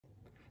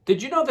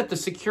Did you know that the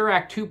Secure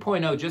Act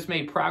 2.0 just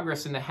made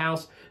progress in the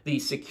House, the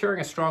Securing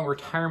a Strong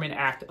Retirement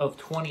Act of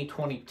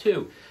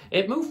 2022?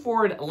 It moved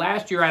forward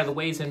last year out of the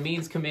Ways and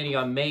Means Committee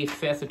on May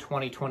 5th of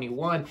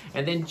 2021,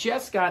 and then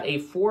just got a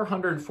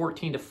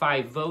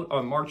 414-5 vote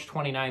on March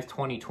 29th,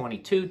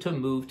 2022 to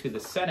move to the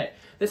Senate.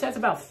 This has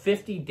about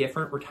 50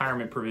 different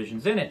retirement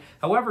provisions in it.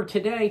 However,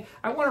 today,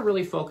 I want to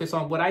really focus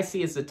on what I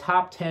see as the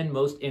top 10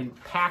 most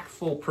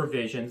impactful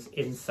provisions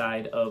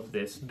inside of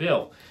this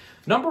bill.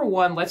 Number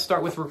one, let's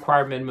start with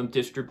required minimum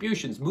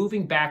distributions,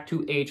 moving back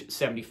to age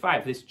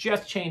 75. This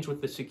just changed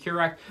with the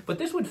Secure Act, but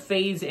this would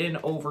phase in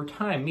over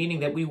time, meaning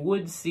that we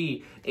would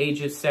see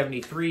ages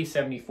 73,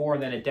 74,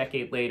 and then a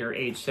decade later,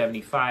 age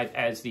 75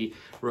 as the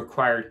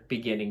required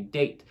beginning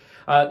date.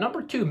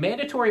 Number two,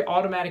 mandatory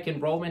automatic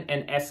enrollment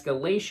and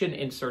escalation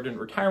in certain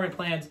retirement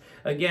plans.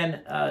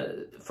 Again,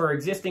 for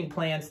existing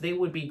plans, they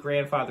would be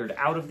grandfathered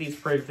out of these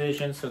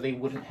provisions, so they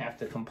wouldn't have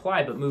to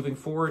comply, but moving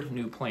forward,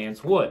 new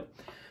plans would.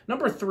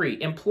 Number three,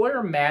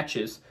 employer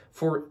matches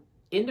for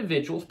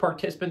individuals,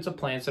 participants of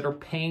plans that are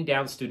paying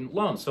down student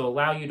loans. So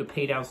allow you to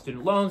pay down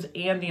student loans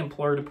and the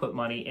employer to put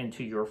money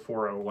into your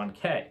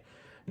 401k.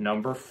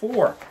 Number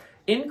four,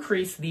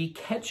 increase the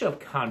catch-up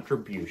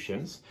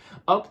contributions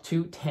up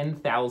to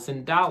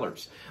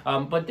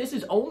 $10,000. But this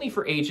is only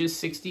for ages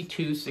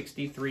 62,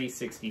 63,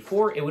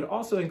 64. It would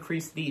also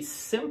increase the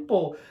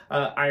simple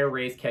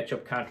IRA's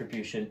catch-up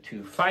contribution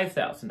to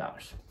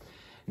 $5,000.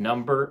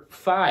 Number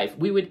five,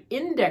 we would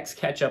index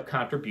catch-up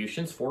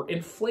contributions for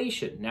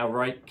inflation.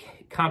 Now,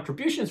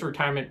 contributions to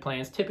retirement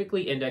plans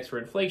typically index for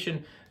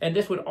inflation, and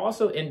this would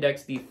also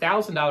index the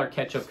 $1,000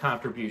 catch-up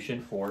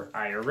contribution for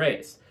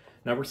IRAs.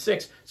 Number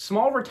six,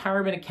 small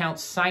retirement account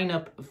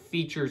sign-up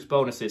features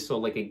bonuses, so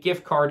like a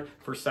gift card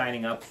for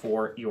signing up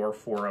for your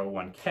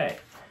 401k.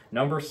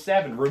 Number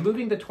seven,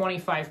 removing the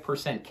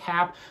 25%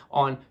 cap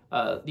on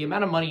the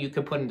amount of money you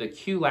could put into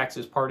QLACs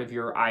as part of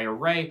your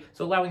IRA,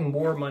 so allowing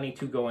more money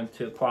to go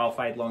into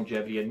qualified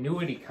longevity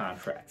annuity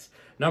contracts.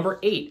 Number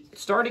eight,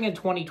 starting in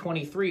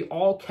 2023,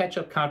 all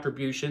catch-up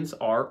contributions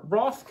are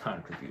Roth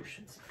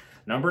contributions.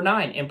 Number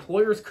nine,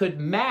 employers could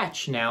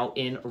match now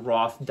in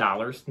Roth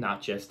dollars,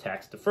 not just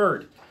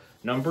tax-deferred.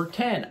 Number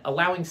 10,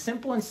 allowing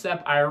simple and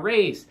SEP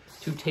IRAs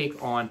to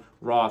take on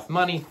Roth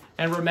money.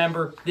 And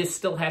remember, this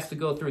still has to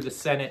go through the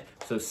Senate,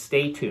 so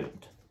stay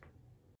tuned.